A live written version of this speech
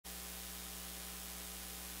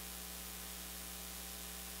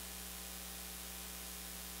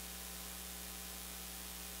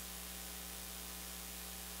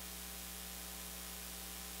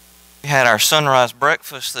had our sunrise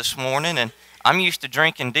breakfast this morning, and I'm used to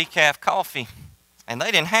drinking decaf coffee, and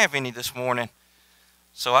they didn't have any this morning.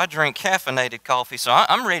 So I drink caffeinated coffee, so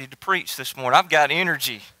I'm ready to preach this morning. I've got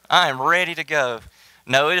energy. I am ready to go.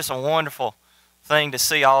 No, it is a wonderful thing to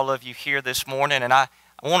see all of you here this morning, and I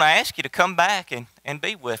want to ask you to come back and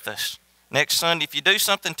be with us. Next Sunday, if you do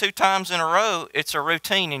something 2 times in a row, it's a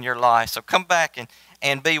routine in your life, so come back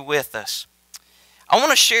and be with us. I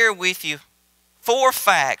want to share with you 4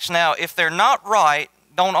 facts. Now, if they're not right,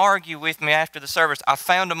 don't argue with me after the service. I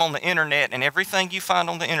found them on the internet, and everything you find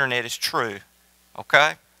on the internet is true.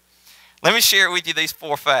 Okay? Let me share with you these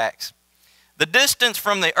 4 facts. The distance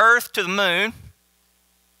from the earth to the moon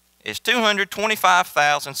is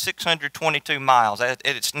 225,622 miles at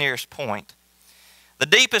its nearest point. The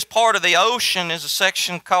deepest part of the ocean is a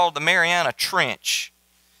section called the Mariana Trench,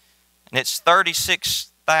 and it's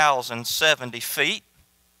 36,070 feet.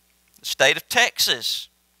 The state of Texas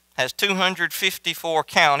has 254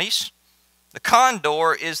 counties. The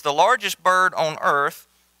condor is the largest bird on earth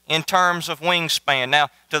in terms of wingspan. Now,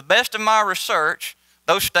 to the best of my research,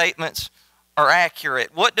 those statements are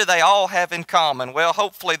accurate. What do they all have in common? Well,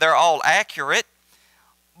 hopefully they're all accurate,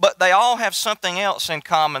 but they all have something else in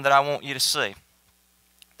common that I want you to see.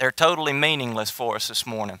 They're totally meaningless for us this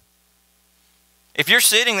morning. If you're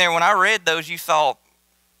sitting there, when I read those, you thought,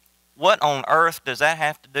 what on earth does that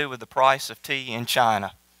have to do with the price of tea in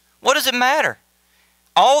China? What does it matter?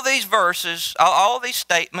 All these verses, all these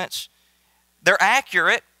statements, they're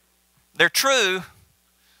accurate, they're true,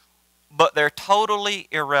 but they're totally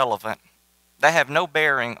irrelevant. They have no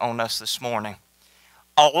bearing on us this morning.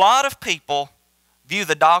 A lot of people view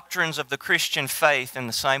the doctrines of the Christian faith in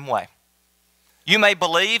the same way. You may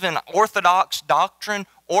believe in orthodox doctrine,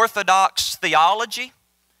 orthodox theology.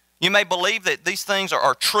 You may believe that these things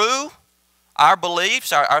are true, our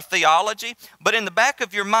beliefs, our theology. But in the back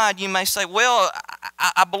of your mind, you may say, well,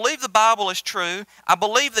 I believe the Bible is true. I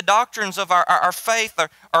believe the doctrines of our faith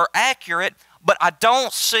are accurate, but I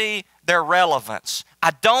don't see their relevance.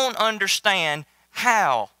 I don't understand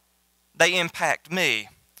how they impact me.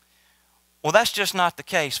 Well, that's just not the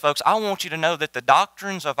case, folks. I want you to know that the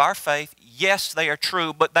doctrines of our faith, yes, they are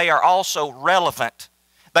true, but they are also relevant.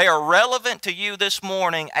 They are relevant to you this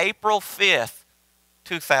morning, April 5th,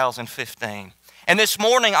 2015. And this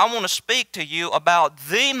morning, I want to speak to you about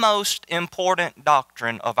the most important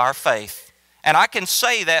doctrine of our faith. And I can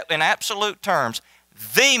say that in absolute terms,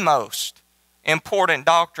 the most important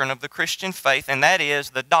doctrine of the Christian faith, and that is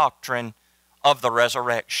the doctrine of the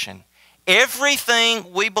resurrection.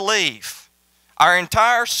 Everything we believe, our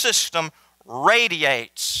entire system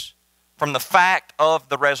radiates from the fact of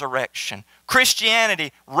the resurrection.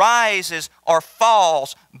 Christianity rises or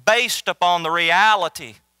falls based upon the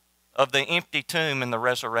reality of the empty tomb and the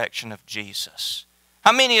resurrection of Jesus.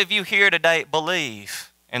 How many of you here today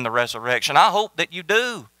believe in the resurrection? I hope that you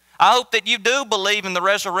do. I hope that you do believe in the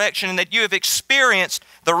resurrection and that you have experienced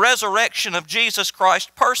the resurrection of Jesus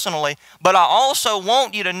Christ personally. But I also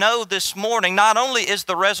want you to know this morning, not only is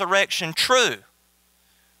the resurrection true,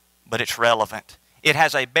 but it's relevant. It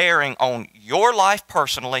has a bearing on your life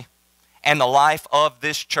personally and the life of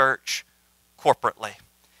this church corporately.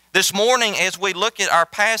 This morning, as we look at our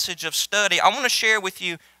passage of study, I want to share with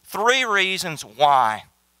you 3 reasons why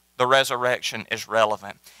the resurrection is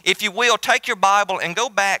relevant. If you will, take your Bible and go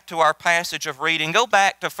back to our passage of reading. Go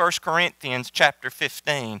back to 1 Corinthians chapter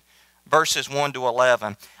 15, verses 1 to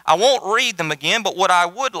 11. I won't read them again, but what I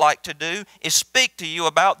would like to do is speak to you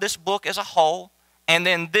about this book as a whole, and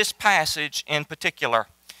then this passage in particular.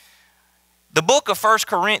 The book of 1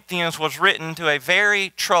 Corinthians was written to a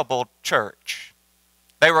very troubled church.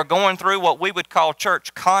 They were going through what we would call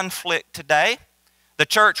church conflict today. The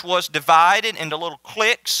church was divided into little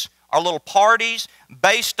cliques or little parties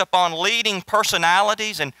based upon leading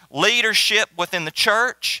personalities and leadership within the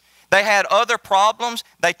church. They had other problems.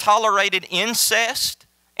 They tolerated incest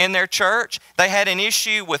in their church. They had an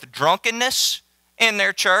issue with drunkenness in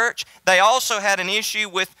their church. They also had an issue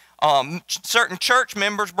with certain church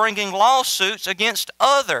members bringing lawsuits against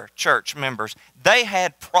other church members. They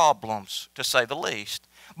had problems, to say the least.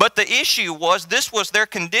 But the issue was, this was their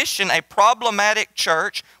condition, a problematic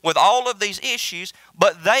church with all of these issues,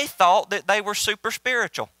 but they thought that they were super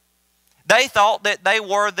spiritual. They thought that they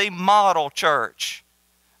were the model church.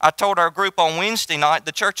 I told our group on Wednesday night,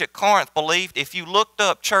 the church at Corinth believed if you looked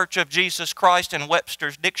up Church of Jesus Christ in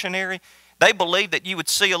Webster's dictionary, they believed that you would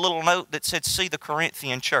see a little note that said, "See the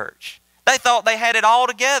Corinthian church." They thought they had it all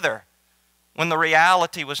together, when the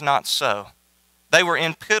reality was not so. They were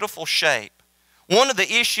in pitiful shape. One of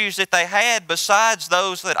the issues that they had, besides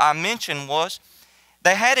those that I mentioned, was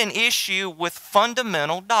They had an issue with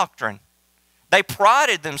fundamental doctrine. They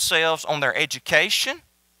prided themselves on their education,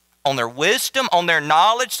 on their wisdom, on their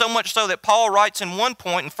knowledge, so much so that Paul writes in one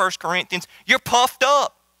point in 1 Corinthians, you're puffed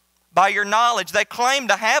up by your knowledge. They claimed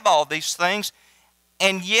to have all these things,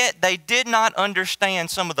 and yet they did not understand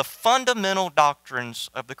some of the fundamental doctrines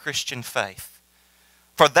of the Christian faith.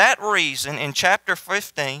 For that reason, in chapter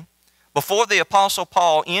 15, before the Apostle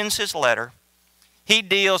Paul ends his letter, he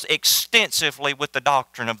deals extensively with the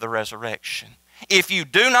doctrine of the resurrection. If you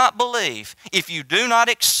do not believe, if you do not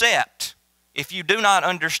accept, if you do not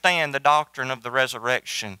understand the doctrine of the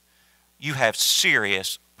resurrection, you have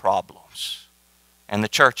serious problems. And the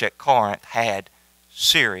church at Corinth had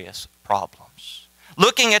serious problems.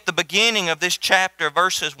 Looking at the beginning of this chapter,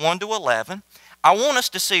 verses 1 to 11, I want us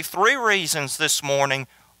to see three reasons this morning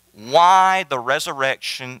why the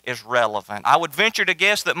resurrection is relevant. I would venture to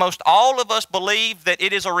guess that most all of us believe that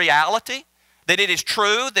it is a reality, that it is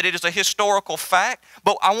true, that it is a historical fact.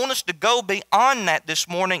 But I want us to go beyond that this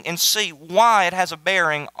morning and see why it has a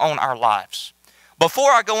bearing on our lives.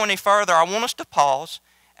 Before I go any further, I want us to pause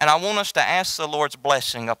and I want us to ask the Lord's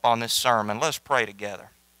blessing upon this sermon. Let's pray together.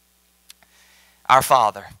 Our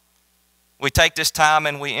Father, we take this time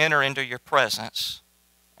and we enter into your presence.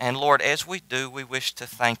 And Lord, as we do, we wish to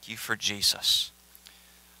thank you for Jesus.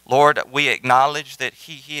 Lord, we acknowledge that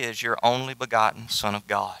He is your only begotten Son of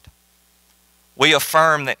God. We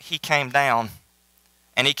affirm that He came down,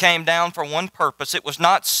 and He came down for one purpose. It was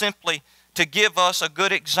not simply to give us a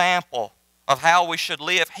good example of how we should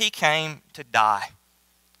live. He came to die.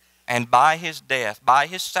 And by His death, by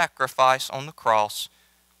His sacrifice on the cross,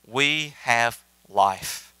 we have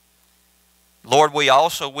life. Lord, we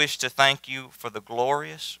also wish to thank you for the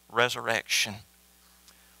glorious resurrection.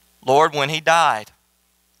 Lord, when He died,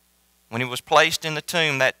 when He was placed in the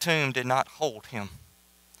tomb, that tomb did not hold Him.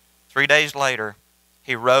 3 days later,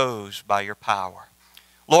 He rose by your power.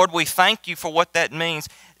 Lord, we thank you for what that means.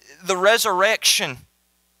 The resurrection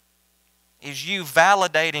is you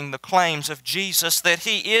validating the claims of Jesus that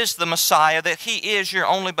He is the Messiah, that He is your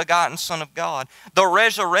only begotten Son of God. The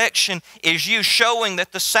resurrection is you showing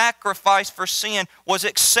that the sacrifice for sin was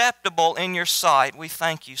acceptable in your sight. We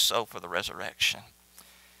thank you so for the resurrection.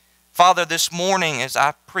 Father, this morning as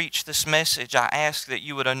I preach this message, I ask that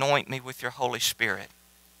you would anoint me with your Holy Spirit.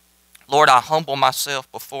 Lord, I humble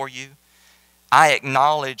myself before you. I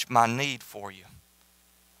acknowledge my need for you.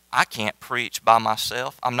 I can't preach by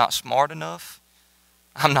myself. I'm not smart enough.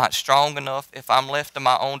 I'm not strong enough. If I'm left to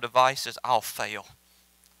my own devices, I'll fail.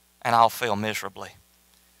 And I'll fail miserably.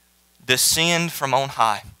 Descend from on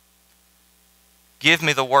high. Give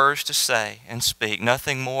me the words to say and speak.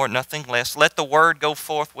 Nothing more, nothing less. Let the word go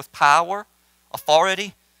forth with power,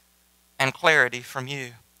 authority, and clarity from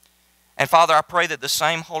you. And Father, I pray that the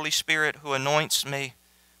same Holy Spirit who anoints me,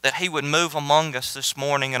 that He would move among us this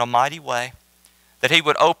morning in a mighty way. That He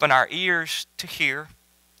would open our ears to hear,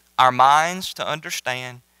 our minds to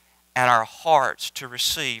understand, and our hearts to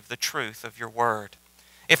receive the truth of your word.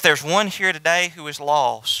 If there's one here today who is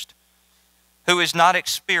lost, who has not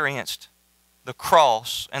experienced the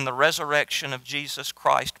cross and the resurrection of Jesus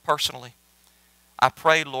Christ personally, I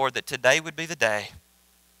pray, Lord, that today would be the day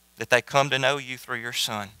that they come to know you through your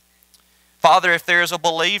Son. Father, if there is a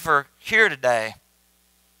believer here today,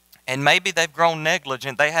 and maybe they've grown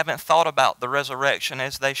negligent, they haven't thought about the resurrection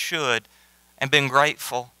as they should and been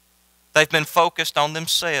grateful. They've been focused on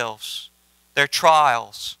themselves, their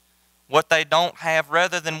trials, what they don't have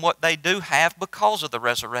rather than what they do have because of the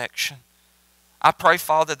resurrection. I pray,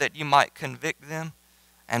 Father, that you might convict them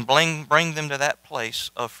and bring them to that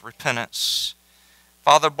place of repentance.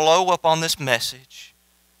 Father, blow up on this message.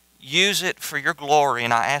 Use it for your glory,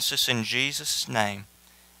 and I ask this in Jesus' name.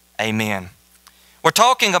 Amen. We're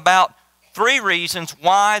talking about three reasons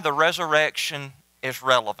why the resurrection is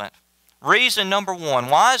relevant. Reason number one,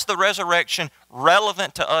 why is the resurrection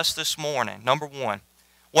relevant to us this morning? Number one,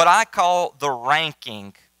 what I call the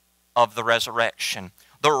ranking of the resurrection.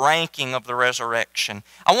 The ranking of the resurrection.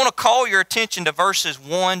 I want to call your attention to verses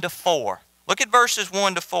 1 to 4. Look at verses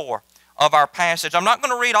 1 to 4 of our passage. I'm not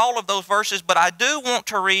going to read all of those verses, but I do want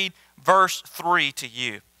to read verse 3 to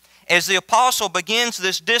you. As the apostle begins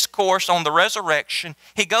this discourse on the resurrection,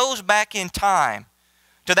 he goes back in time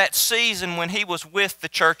to that season when he was with the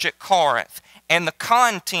church at Corinth and the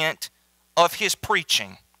content of his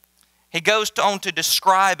preaching. He goes on to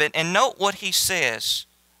describe it, and note what he says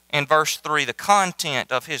in verse 3, the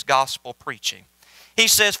content of his gospel preaching. He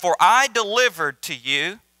says, "For I delivered to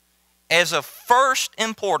you as of first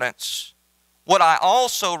importance what I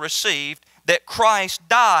also received, that Christ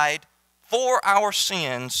died for our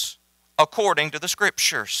sins according to the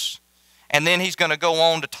Scriptures, And then he's going to go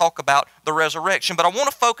on to talk about the resurrection. But I want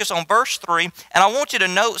to focus on verse 3, and I want you to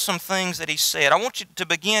note some things that he said. I want you to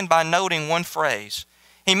begin by noting one phrase.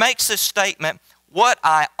 He makes this statement, what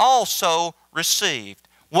I also received,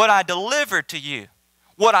 what I delivered to you,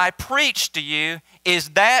 what I preached to you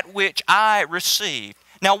is that which I received.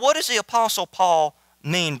 Now, what does the Apostle Paul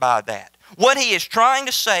mean by that? What he is trying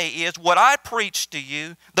to say is, what I preached to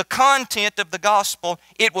you, the content of the gospel,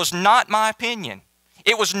 it was not my opinion.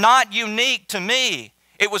 It was not unique to me.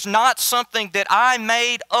 It was not something that I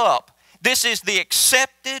made up. This is the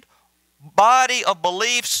accepted body of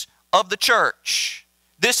beliefs of the church.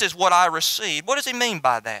 This is what I received. What does he mean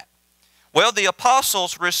by that? Well, the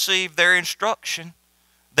apostles received their instruction,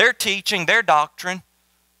 their teaching, their doctrine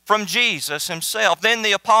from Jesus himself. Then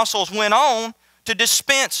the apostles went on to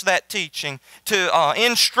dispense that teaching, to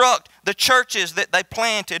instruct the churches that they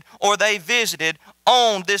planted or they visited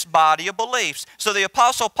on this body of beliefs. So the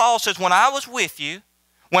Apostle Paul says, when I was with you,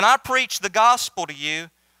 when I preached the gospel to you,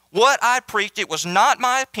 what I preached, it was not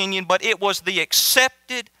my opinion, but it was the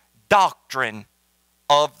accepted doctrine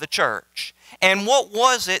of the church. And what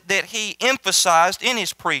was it that he emphasized in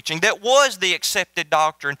his preaching that was the accepted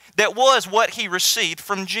doctrine, that was what he received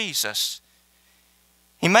from Jesus?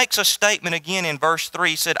 He makes a statement again in verse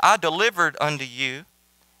 3. He said, I delivered unto you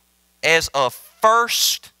as of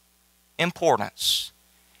first importance.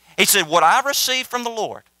 He said, what I received from the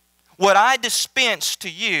Lord, what I dispensed to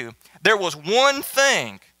you, there was one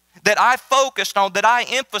thing that I focused on, that I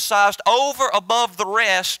emphasized over above the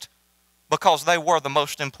rest, because they were the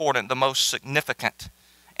most important, the most significant.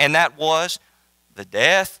 And that was the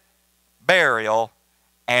death, burial,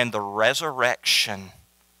 and the resurrection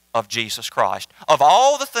of Jesus Christ. Of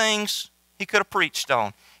all the things he could have preached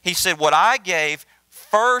on, he said, what I gave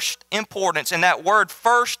first importance. And that word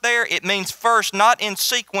first there, it means first, not in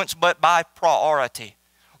sequence, but by priority.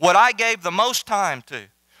 What I gave the most time to,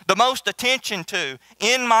 the most attention to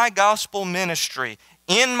in my gospel ministry,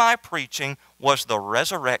 in my preaching, was the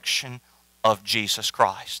resurrection of Jesus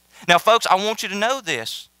Christ. Now, folks, I want you to know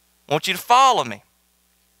this. I want you to follow me.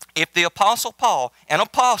 If the Apostle Paul, an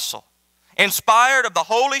apostle, inspired of the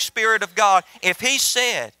Holy Spirit of God, if he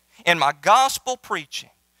said in my gospel preaching,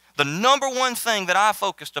 the number one thing that I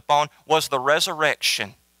focused upon was the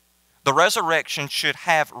resurrection should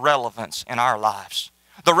have relevance in our lives.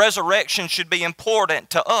 The resurrection should be important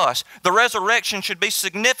to us. The resurrection should be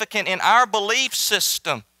significant in our belief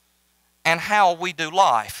system and how we do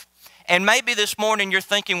life. And maybe this morning you're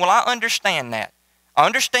thinking, well, I understand that. I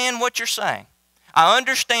understand what you're saying. I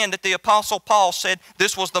understand that the Apostle Paul said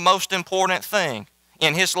this was the most important thing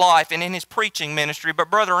in his life and in his preaching ministry.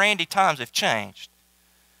 But Brother Randy, times have changed.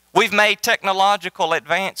 We've made technological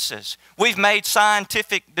advances. We've made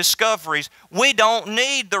scientific discoveries. We don't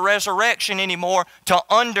need the resurrection anymore to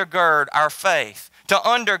undergird our faith, to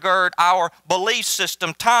undergird our belief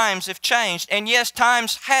system. Times have changed. And yes,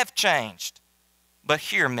 times have changed. But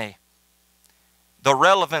hear me. The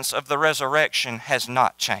relevance of the resurrection has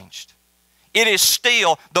not changed. It is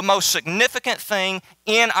still the most significant thing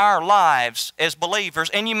in our lives as believers.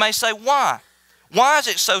 And you may say, why? Why is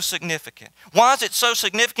it so significant? Why is it so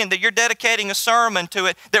significant that you're dedicating a sermon to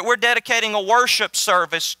it, that we're dedicating a worship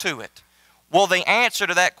service to it? Well, the answer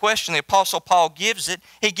to that question, the Apostle Paul gives it.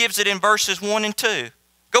 He gives it in verses 1 and 2.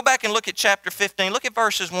 Go back and look at chapter 15. Look at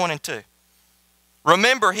verses 1 and 2.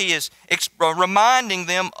 Remember, he is reminding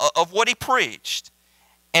them of what he preached.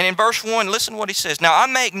 And in verse 1, listen to what he says. Now I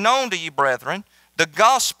make known to you, brethren, the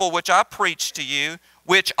gospel which I preached to you,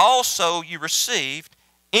 which also you received,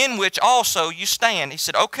 in which also you stand. He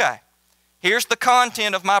said, okay, here's the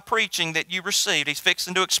content of my preaching that you received. He's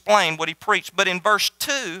fixing to explain what he preached. But in verse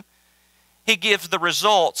 2, he gives the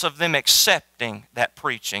results of them accepting that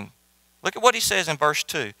preaching. Look at what he says in verse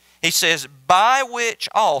 2. He says, by which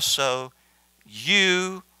also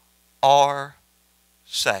you are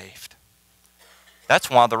saved. That's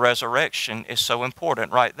why the resurrection is so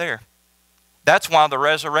important right there. That's why the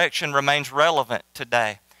resurrection remains relevant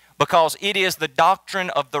today. Because it is the doctrine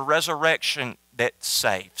of the resurrection that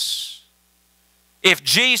saves. If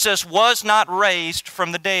Jesus was not raised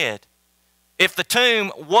from the dead, if the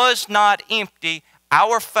tomb was not empty,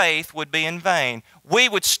 our faith would be in vain. We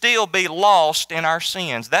would still be lost in our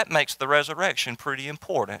sins. That makes the resurrection pretty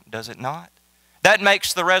important, does it not? That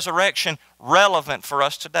makes the resurrection relevant for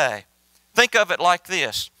us today. Think of it like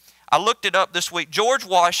this. I looked it up this week. George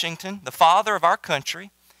Washington, the father of our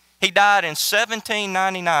country, he died in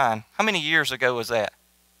 1799. How many years ago was that?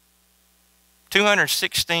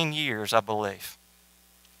 216 years, I believe.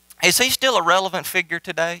 Is he still a relevant figure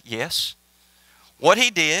today? Yes. What he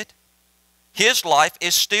did, His life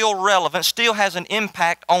is still relevant, still has an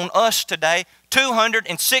impact on us today,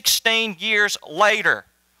 216 years later.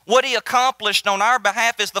 What He accomplished on our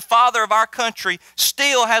behalf as the Father of our country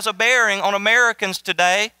still has a bearing on Americans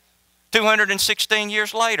today, 216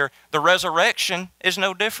 years later. The resurrection is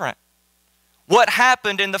no different. What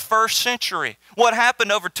happened in the first century, what happened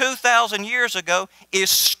over 2,000 years ago is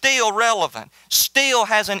still relevant, still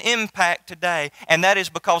has an impact today, and that is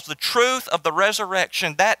because the truth of the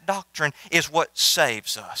resurrection, that doctrine, is what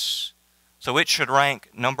saves us. So it should rank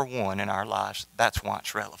number one in our lives. That's why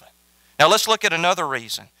it's relevant. Now let's look at another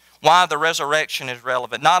reason why the resurrection is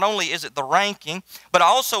relevant. Not only is it the ranking, but I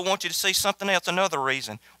also want you to see something else, another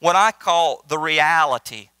reason. What I call the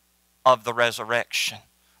reality of the resurrection.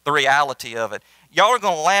 The reality of it. Y'all are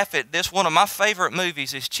going to laugh at this. One of my favorite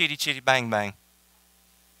movies is Chitty Chitty Bang Bang.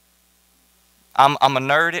 I'm a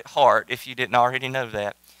nerd at heart, if you didn't already know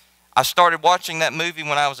that. I started watching that movie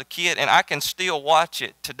when I was a kid, and I can still watch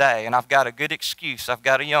it today, and I've got a good excuse. I've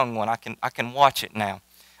got a young one. I can watch it now.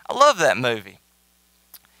 I love that movie.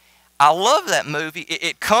 I love that movie.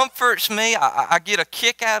 It comforts me. I get a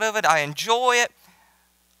kick out of it. I enjoy it.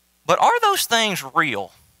 But are those things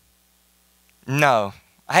real? No.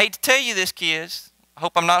 I hate to tell you this, kids. I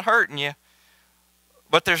hope I'm not hurting you.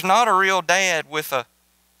 But there's not a real dad with a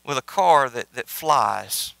car that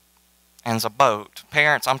flies and is a boat.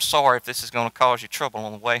 Parents, I'm sorry if this is going to cause you trouble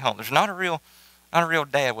on the way home. There's not a real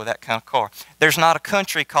dad with that kind of car. There's not a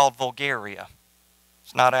country called Bulgaria.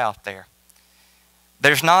 It's not out there.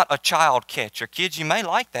 There's not a child catcher. Kids, you may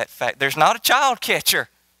like that fact. There's not a child catcher.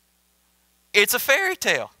 It's a fairy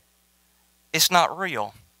tale. It's not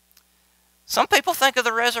real. Some people think of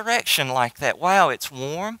the resurrection like that. Wow, it's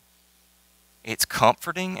warm. It's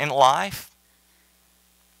comforting in life.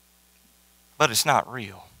 But it's not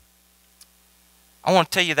real. I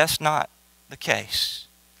want to tell you that's not the case.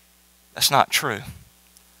 That's not true.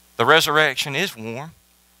 The resurrection is warm.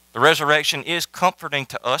 The resurrection is comforting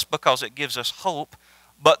to us because it gives us hope.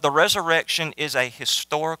 But the resurrection is a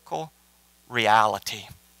historical reality.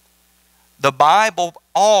 The Bible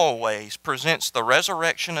always presents the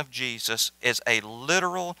resurrection of Jesus as a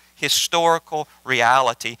literal, historical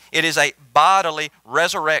reality. It is a bodily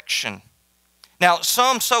resurrection. Now,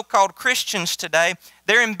 some so-called Christians today,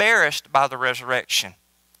 they're embarrassed by the resurrection.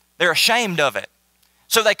 They're ashamed of it.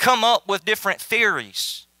 So they come up with different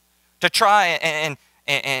theories to try and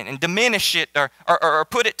diminish it or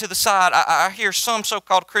put it to the side. I hear some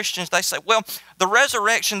so-called Christians, they say, well, the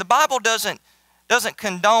resurrection, the Bible doesn't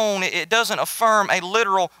condone, it doesn't affirm a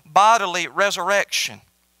literal bodily resurrection.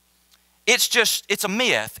 It's a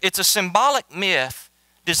myth. It's a symbolic myth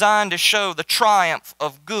designed to show the triumph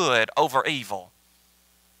of good over evil.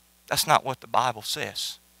 That's not what the Bible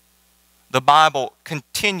says. The Bible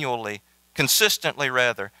continually, consistently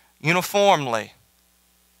rather, uniformly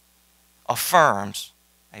affirms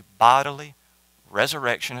a bodily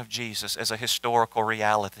resurrection of Jesus as a historical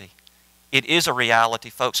reality. It is a reality,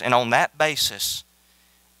 folks, and on that basis,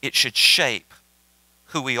 it should shape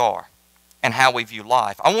who we are and how we view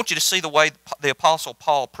life. I want you to see the way the Apostle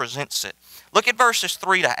Paul presents it. Look at verses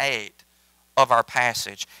 3 to 8 of our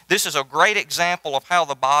passage. This is a great example of how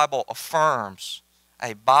the Bible affirms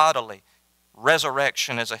a bodily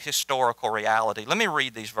resurrection as a historical reality. Let me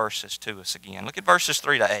read these verses to us again. Look at verses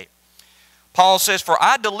 3 to 8. Paul says, "For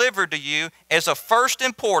I delivered to you as of first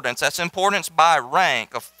importance," that's importance by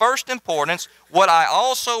rank, of first importance, "what I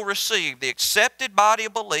also received, the accepted body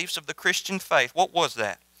of beliefs of the Christian faith." What was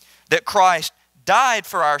that? That Christ died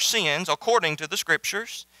for our sins according to the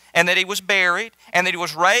Scriptures, and that He was buried, and that He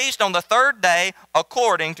was raised on the third day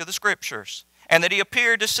according to the Scriptures, and that He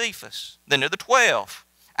appeared to Cephas, then to the 12.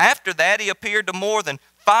 After that He appeared to more than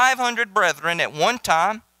 500 brethren at one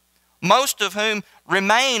time, most of whom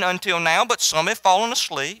remain until now, but some have fallen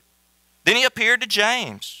asleep. Then He appeared to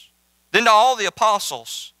James, then to all the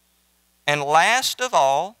apostles, and last of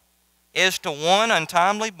all, as to one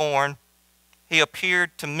untimely born, He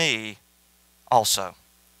appeared to me also.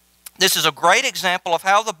 This is a great example of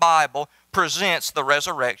how the Bible presents the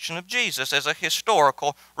resurrection of Jesus as a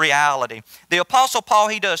historical reality. The Apostle Paul,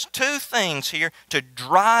 he does two things here to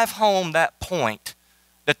drive home that point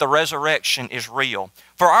that the resurrection is real.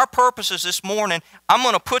 For our purposes this morning, I'm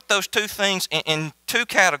going to put those two things in two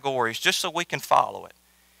categories just so we can follow it.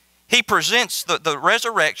 He presents the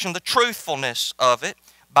resurrection, the truthfulness of it,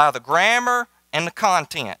 by the grammar and the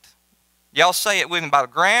content. Y'all say it with me, by the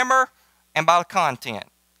grammar and by the content.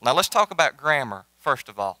 Now let's talk about grammar first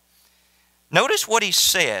of all. Notice what he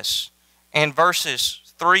says in verses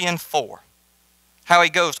 3 and 4. How he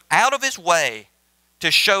goes out of his way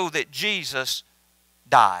to show that Jesus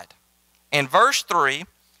died. In verse 3,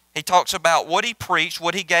 He talks about what he preached,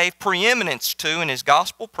 what he gave preeminence to in his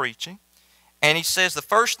gospel preaching. And he says the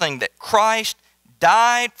first thing, that Christ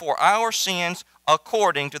died for our sins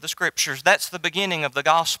according to the Scriptures. That's the beginning of the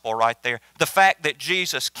gospel right there. The fact that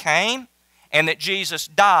Jesus came and that Jesus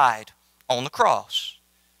died on the cross.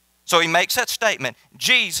 So he makes that statement,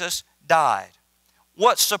 Jesus died.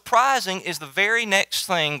 What's surprising is the very next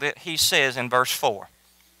thing that he says in verse 4.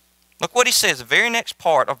 Look what he says, the very next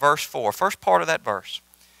part of verse 4, first part of that verse.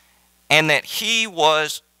 And that he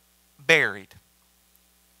was buried.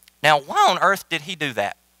 Now, why on earth did he do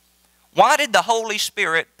that? Why did the Holy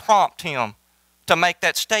Spirit prompt him to make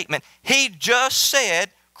that statement? He just said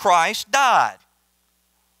Christ died.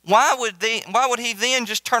 Why would he then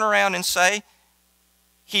just turn around and say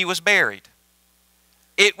he was buried?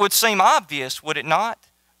 It would seem obvious, would it not?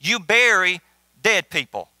 You bury dead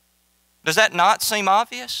people. Does that not seem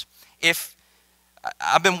obvious? If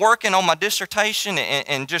I've been working on my dissertation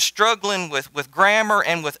and just struggling with grammar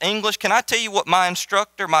and with English, can I tell you what my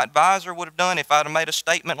instructor, my advisor would have done if I'd have made a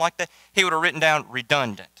statement like that? He would have written down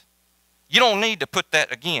redundant. You don't need to put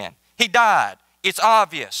that again. He died. It's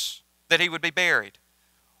obvious that he would be buried.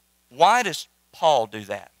 Why does Paul do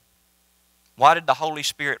that? Why did the Holy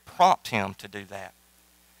Spirit prompt him to do that?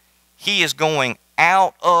 He is going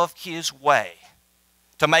out of his way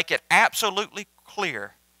to make it absolutely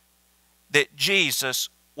clear that Jesus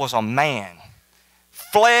was a man,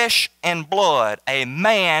 flesh and blood, a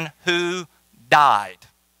man who died.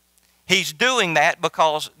 He's doing that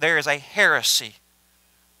because there is a heresy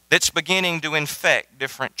that's beginning to infect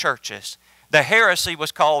different churches. The heresy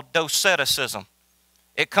was called Doceticism.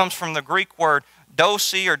 It comes from the Greek word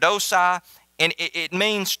dosi or dosi, and it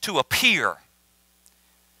means to appear.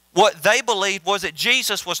 What they believed was that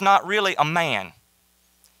Jesus was not really a man.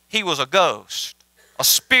 He was a ghost, a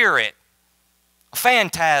spirit, a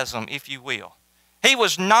phantasm, if you will. He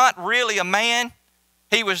was not really a man.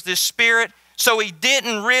 He was this spirit. So he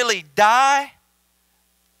didn't really die.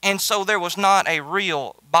 And so there was not a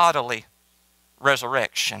real bodily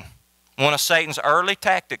resurrection. One of Satan's early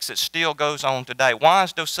tactics that still goes on today. Why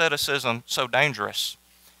is Doceticism so dangerous?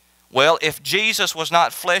 Well, if Jesus was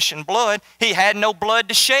not flesh and blood, he had no blood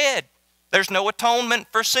to shed. There's no atonement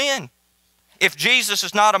for sin. If Jesus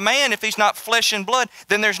is not a man, if he's not flesh and blood,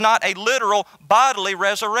 then there's not a literal bodily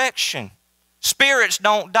resurrection. Spirits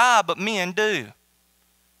don't die, but men do.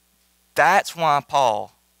 That's why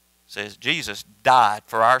Paul says Jesus died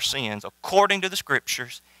for our sins according to the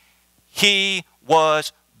Scriptures. He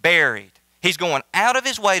was buried. He's going out of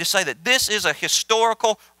his way to say that this is a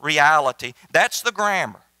historical reality. That's the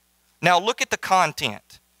grammar. Now look at the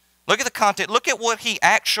content. Look at the content. Look at what he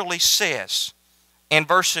actually says in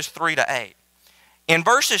verses 3 to 8. In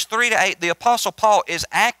verses 3 to 8, the Apostle Paul is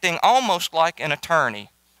acting almost like an attorney.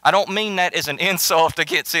 I don't mean that as an insult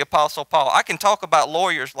against the Apostle Paul. I can talk about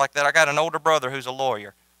lawyers like that. I got an older brother who's a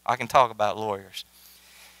lawyer. I can talk about lawyers.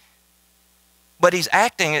 But he's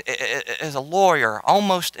acting as a lawyer,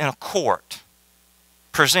 almost in a court,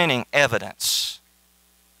 presenting evidence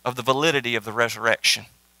of the validity of the resurrection.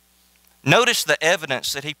 Notice the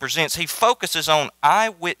evidence that he presents. He focuses on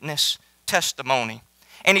eyewitness testimony.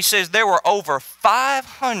 And he says there were over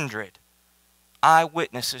 500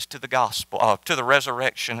 eyewitnesses to the gospel, to the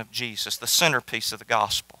resurrection of Jesus, the centerpiece of the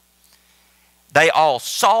gospel. They all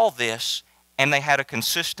saw this and they had a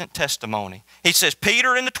consistent testimony. He says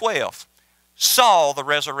Peter and the 12 saw the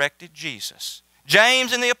resurrected Jesus.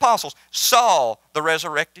 James and the apostles saw the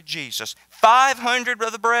resurrected Jesus. 500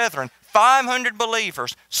 of the brethren, 500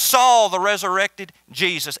 believers saw the resurrected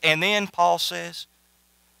Jesus. And then Paul says,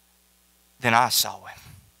 then I saw him.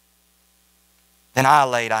 Then I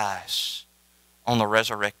laid eyes on the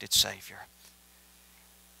resurrected Savior.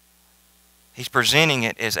 He's presenting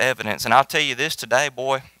it as evidence. And I'll tell you this today,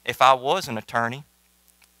 boy, if I was an attorney,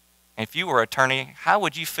 if you were an attorney, how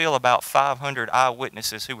would you feel about 500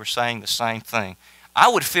 eyewitnesses who were saying the same thing? I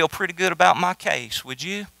would feel pretty good about my case, would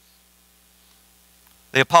you?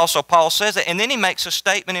 The Apostle Paul says it, and then he makes a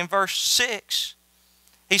statement in verse 6.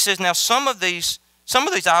 He says, now some of these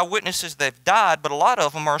eyewitnesses, they've died, but a lot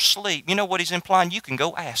of them are asleep. You know what he's implying? You can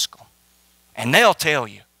go ask them, and they'll tell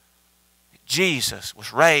you that Jesus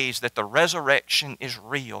was raised, that the resurrection is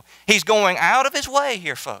real. He's going out of his way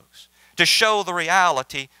here, folks, to show the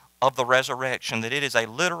reality of the resurrection, that it is a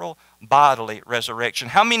literal bodily resurrection.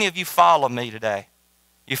 How many of you follow me today?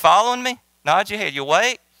 You following me? Nod your head. You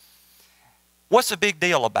wait? What's the big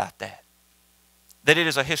deal about that? That it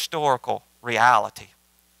is a historical reality.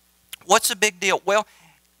 What's the big deal? Well,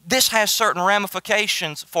 this has certain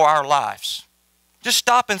ramifications for our lives. Just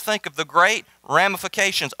stop and think of the great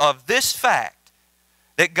ramifications of this fact,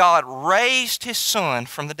 that God raised His Son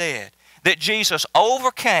from the dead, that Jesus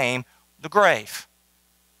overcame the grave.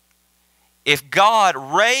 If God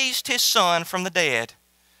raised His Son from the dead,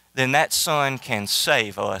 then that Son can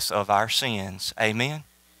save us of our sins. Amen?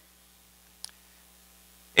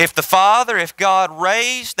 If God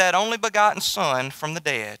raised that only begotten Son from the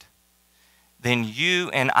dead, then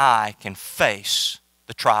you and I can face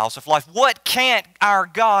the trials of life. What can't our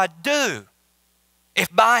God do?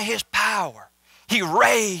 If by His power He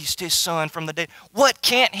raised His Son from the dead, what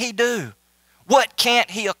can't He do? What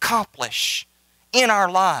can't He accomplish in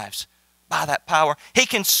our lives by that power? He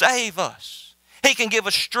can save us. He can give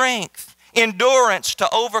us strength, endurance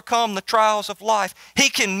to overcome the trials of life. He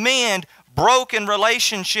can mend broken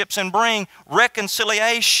relationships and bring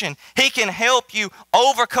reconciliation. He can help you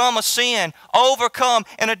overcome a sin, overcome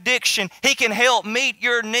an addiction. He can help meet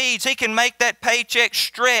your needs. He can make that paycheck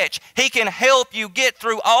stretch. He can help you get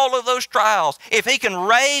through all of those trials. If He can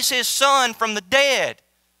raise His Son from the dead,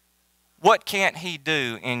 what can't He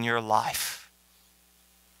do in your life?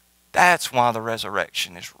 That's why the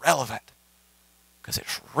resurrection is relevant, because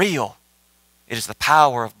it's real. It is the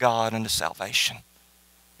power of God unto salvation.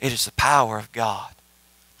 It is the power of God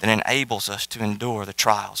that enables us to endure the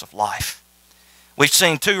trials of life. We've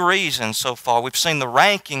seen two reasons so far. We've seen the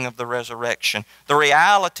ranking of the resurrection, the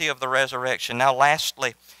reality of the resurrection. Now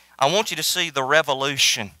lastly, I want you to see the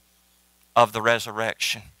revolution of the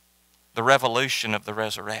resurrection. The revolution of the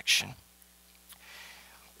resurrection.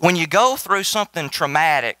 When you go through something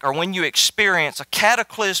traumatic or when you experience a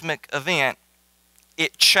cataclysmic event,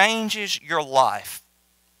 it changes your life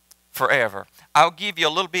forever. I'll give you a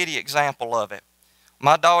little bitty example of it.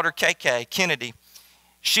 My daughter KK, Kennedy,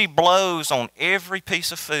 she blows on every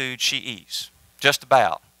piece of food she eats, just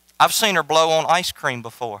about. I've seen her blow on ice cream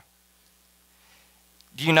before.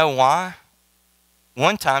 Do you know why?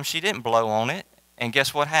 One time she didn't blow on it, and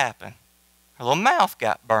guess what happened? Her little mouth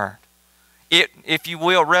got burned. It, if you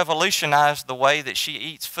will, revolutionized the way that she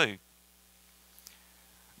eats food.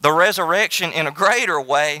 The resurrection, in a greater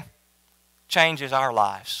way, changes our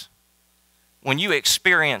lives. When you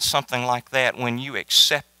experience something like that, when you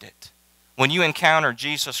accept it, when you encounter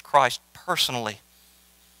Jesus Christ personally,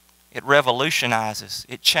 it revolutionizes,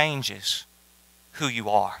 it changes who you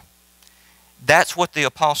are. That's what the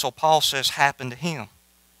Apostle Paul says happened to him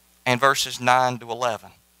in verses 9 to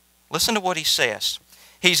 11. Listen to what he says.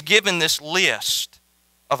 He's given this list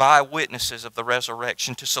of eyewitnesses of the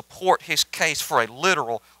resurrection to support his case for a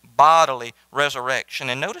literal bodily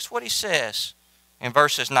resurrection. And notice what he says in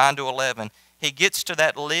verses 9 to 11. He gets to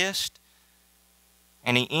that list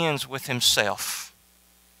and he ends with himself.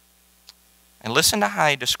 And listen to how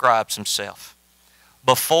he describes himself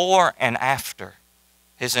before and after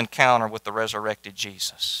his encounter with the resurrected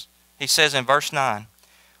Jesus. He says in verse 9,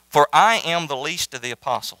 "For I am the least of the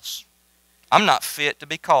apostles. I'm not fit to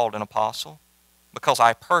be called an apostle because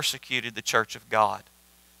I persecuted the church of God.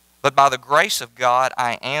 But by the grace of God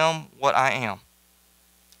I am what I am.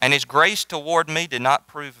 And His grace toward me did not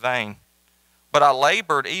prove vain. But I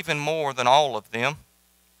labored even more than all of them.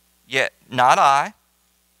 Yet not I,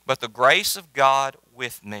 but the grace of God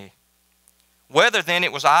with me. Whether then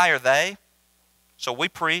it was I or they, so we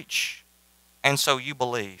preach, and so you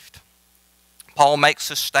believed." Paul makes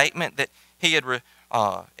a statement that he had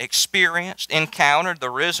experienced, encountered the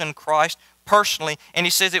risen Christ personally, and he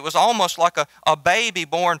says it was almost like a baby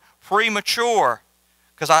born premature.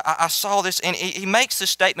 Because I saw this, and he makes this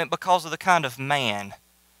statement because of the kind of man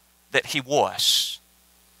that he was.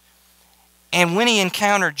 And when he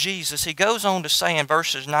encountered Jesus, he goes on to say in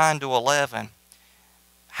verses 9 to 11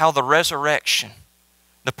 how the resurrection,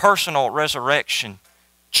 the personal resurrection,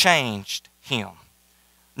 changed him.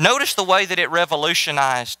 Notice the way that it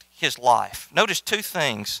revolutionized his life. Notice two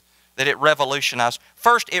things that it revolutionized.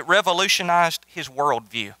 First, it revolutionized his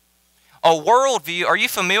worldview. A worldview, are you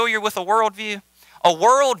familiar with a worldview? A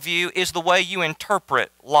worldview is the way you interpret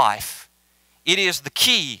life. It is the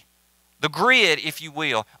key, the grid, if you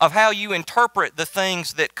will, of how you interpret the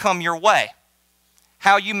things that come your way,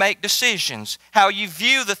 how you make decisions, how you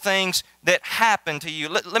view the things that happen to you.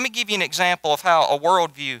 Let me give you an example of how a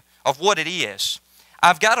worldview, of what it is.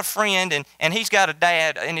 I've got a friend, and he's got a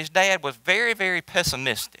dad, and his dad was very, very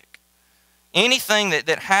pessimistic. Anything that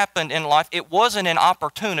happened in life, it wasn't an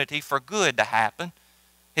opportunity for good to happen.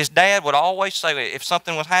 His dad would always say if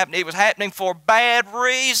something was happening, it was happening for a bad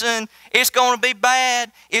reason. It's going to be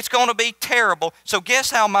bad. It's going to be terrible. So guess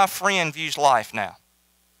how my friend views life now?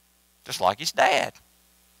 Just like his dad.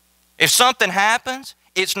 If something happens,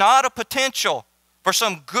 it's not a potential for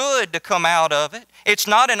some good to come out of it. It's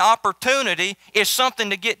not an opportunity. It's something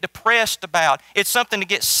to get depressed about. It's something to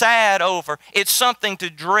get sad over. It's something to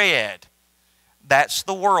dread. That's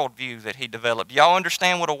the worldview that he developed. Y'all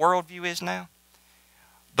understand what a worldview is now?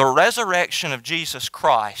 The resurrection of Jesus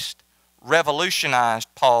Christ revolutionized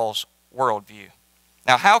Paul's worldview.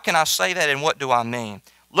 Now, how can I say that and what do I mean?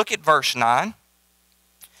 Look at verse 9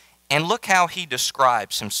 and look how he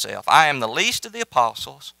describes himself. I am the least of the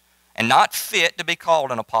apostles and not fit to be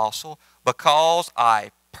called an apostle because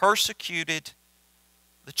I persecuted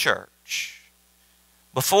the church.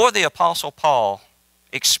 Before the Apostle Paul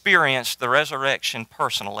experienced the resurrection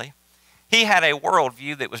personally, he had a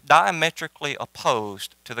worldview that was diametrically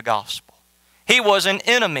opposed to the gospel. He was an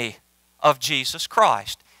enemy of Jesus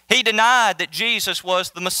Christ. He denied that Jesus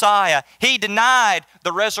was the Messiah. He denied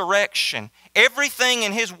the resurrection. Everything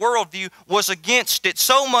in his worldview was against it,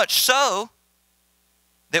 so much so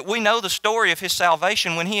that we know the story of his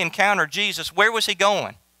salvation when he encountered Jesus. Where was he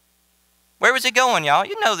going? Where was he going, y'all?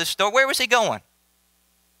 You know this story. Where was he going?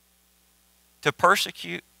 To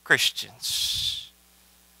persecute Christians.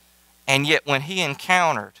 And yet when he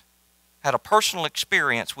had a personal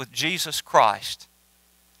experience with Jesus Christ,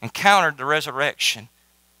 encountered the resurrection,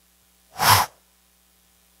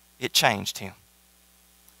 it changed him.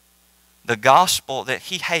 The gospel that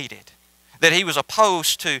he hated, that he was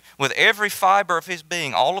opposed to with every fiber of his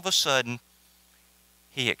being, all of a sudden,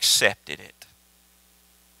 he accepted it.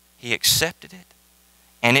 He accepted it,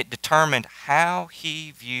 and it determined how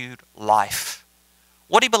he viewed life,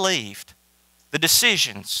 what he believed, the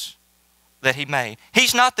decisions that he made.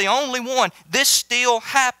 He's not the only one. This still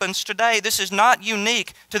happens today. This is not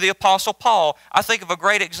unique to the Apostle Paul. I think of a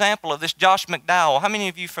great example of this, Josh McDowell. How many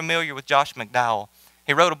of you are familiar with Josh McDowell?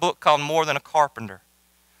 He wrote a book called More Than a Carpenter.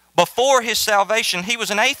 Before his salvation, he was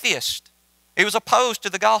an atheist. He was opposed to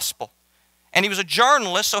the gospel. And he was a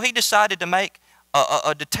journalist, so he decided to make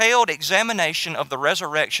a detailed examination of the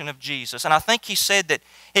resurrection of Jesus. And I think he said that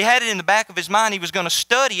he had it in the back of his mind he was going to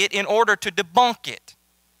study it in order to debunk it.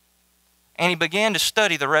 And he began to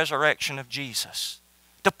study the resurrection of Jesus,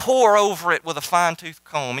 to pore over it with a fine-tooth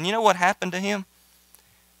comb. And you know what happened to him?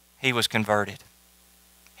 He was converted.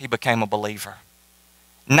 He became a believer.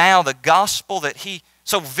 Now the gospel that he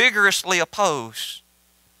so vigorously opposed,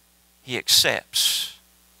 he accepts.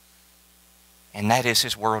 And that is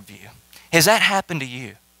his worldview. Has that happened to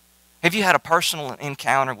you? Have you had a personal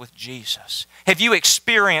encounter with Jesus? Have you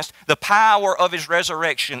experienced the power of his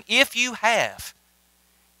resurrection? If you have,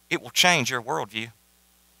 it will change your worldview.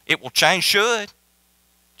 It will should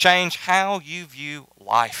change how you view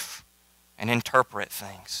life and interpret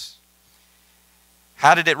things.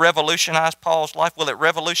 How did it revolutionize Paul's life? Well, it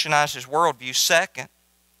revolutionized his worldview. Second,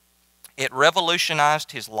 it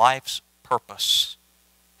revolutionized his life's purpose.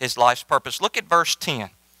 His life's purpose. Look at verse 10.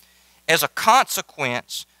 As a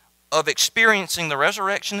consequence of experiencing the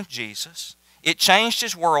resurrection of Jesus, it changed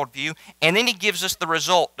his worldview, and then he gives us the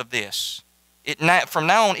result of this. From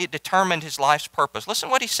now on, it determined his life's purpose. Listen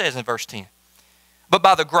to what he says in verse 10. But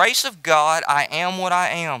by the grace of God, I am what I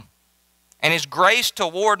am. And his grace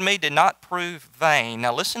toward me did not prove vain.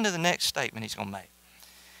 Now listen to the next statement he's going to make.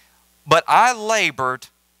 But I labored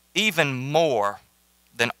even more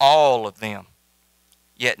than all of them.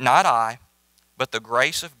 Yet not I, but the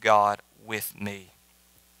grace of God with me.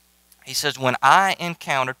 He says, when I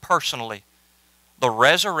encountered personally the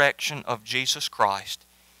resurrection of Jesus Christ,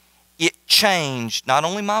 it changed not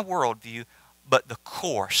only my worldview, but the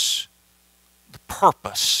course, the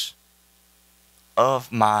purpose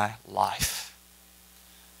of my life.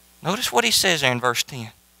 Notice what he says there in verse 10.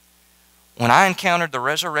 When I encountered the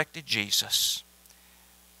resurrected Jesus,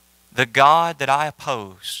 the God that I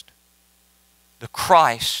opposed, the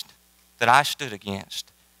Christ that I stood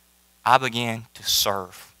against, I began to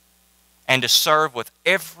serve. And to serve with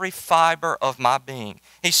every fiber of my being.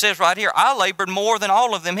 He says right here, I labored more than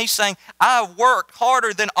all of them. He's saying, I worked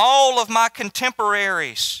harder than all of my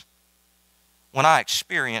contemporaries. When I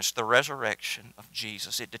experienced the resurrection of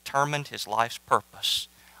Jesus, it determined his life's purpose.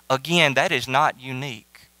 Again, that is not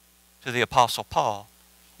unique to the Apostle Paul.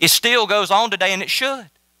 It still goes on today, and it should.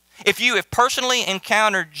 If you have personally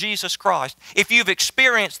encountered Jesus Christ, if you've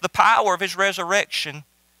experienced the power of his resurrection,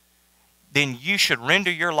 then you should render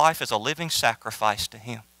your life as a living sacrifice to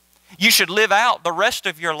him. You should live out the rest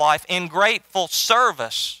of your life in grateful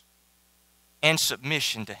service and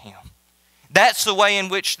submission to him. That's the way in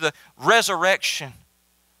which the resurrection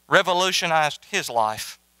revolutionized his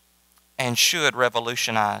life and should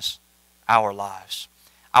revolutionize our lives.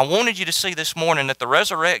 I wanted you to see this morning that the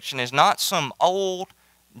resurrection is not some old,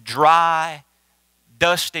 dry,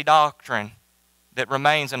 dusty doctrine that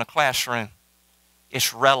remains in a classroom.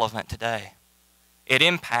 it's relevant today. It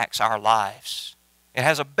impacts our lives. It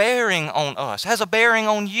has a bearing on us. It has a bearing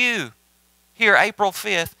on you. Here, April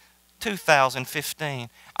 5th, 2015.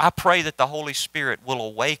 I pray that the Holy Spirit will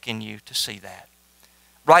awaken you to see that.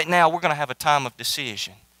 Right now, we're going to have a time of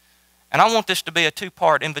decision. And I want this to be a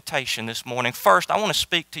two-part invitation this morning. First, I want to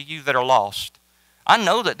speak to you that are lost. I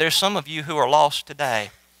know that there's some of you who are lost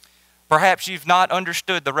today. Perhaps you've not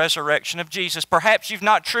understood the resurrection of Jesus. Perhaps you've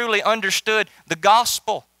not truly understood the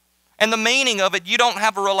gospel and the meaning of it. You don't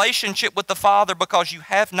have a relationship with the Father because you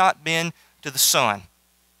have not been to the Son.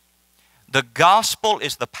 The gospel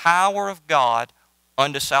is the power of God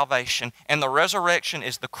unto salvation, and the resurrection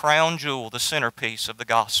is the crown jewel, the centerpiece of the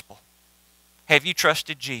gospel. Have you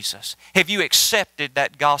trusted Jesus? Have you accepted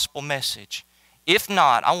that gospel message? If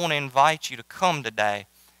not, I want to invite you to come today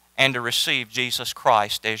and to receive Jesus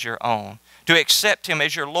Christ as your own, to accept Him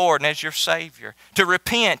as your Lord and as your Savior, to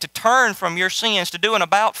repent, to turn from your sins, to do an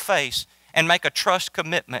about-face and make a trust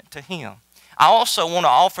commitment to Him. I also want to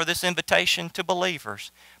offer this invitation to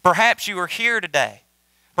believers. Perhaps you are here today.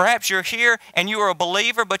 Perhaps you're here and you are a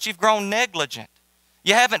believer, but you've grown negligent.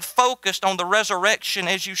 You haven't focused on the resurrection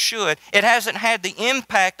as you should. It hasn't had the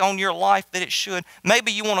impact on your life that it should.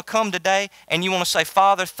 Maybe you want to come today and you want to say,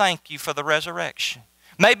 Father, thank you for the resurrection.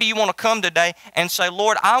 Maybe you want to come today and say,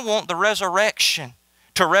 Lord, I want the resurrection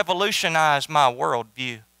to revolutionize my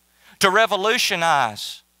worldview, to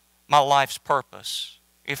revolutionize my life's purpose.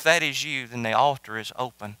 If that is you, then the altar is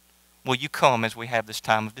open. Will you come as we have this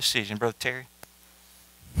time of decision? Brother Terry?